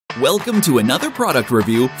Welcome to another product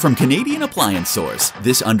review from Canadian Appliance Source.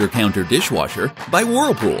 This Undercounter Dishwasher by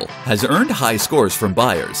Whirlpool has earned high scores from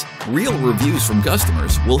buyers. Real reviews from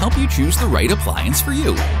customers will help you choose the right appliance for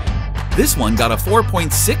you. This one got a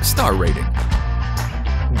 4.6 star rating.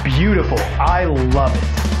 Beautiful. I love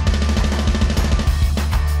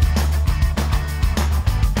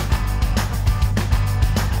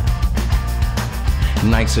it.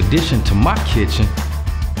 Nice addition to my kitchen.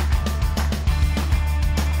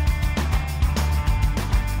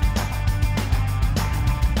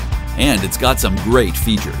 And it's got some great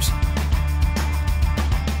features.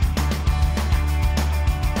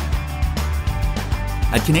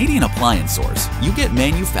 At Canadian Appliance Source, you get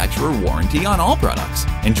manufacturer warranty on all products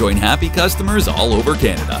and join happy customers all over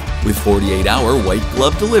Canada with 48-hour white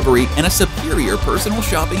glove delivery and a superior personal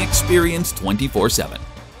shopping experience 24/7.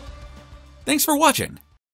 Thanks for watching.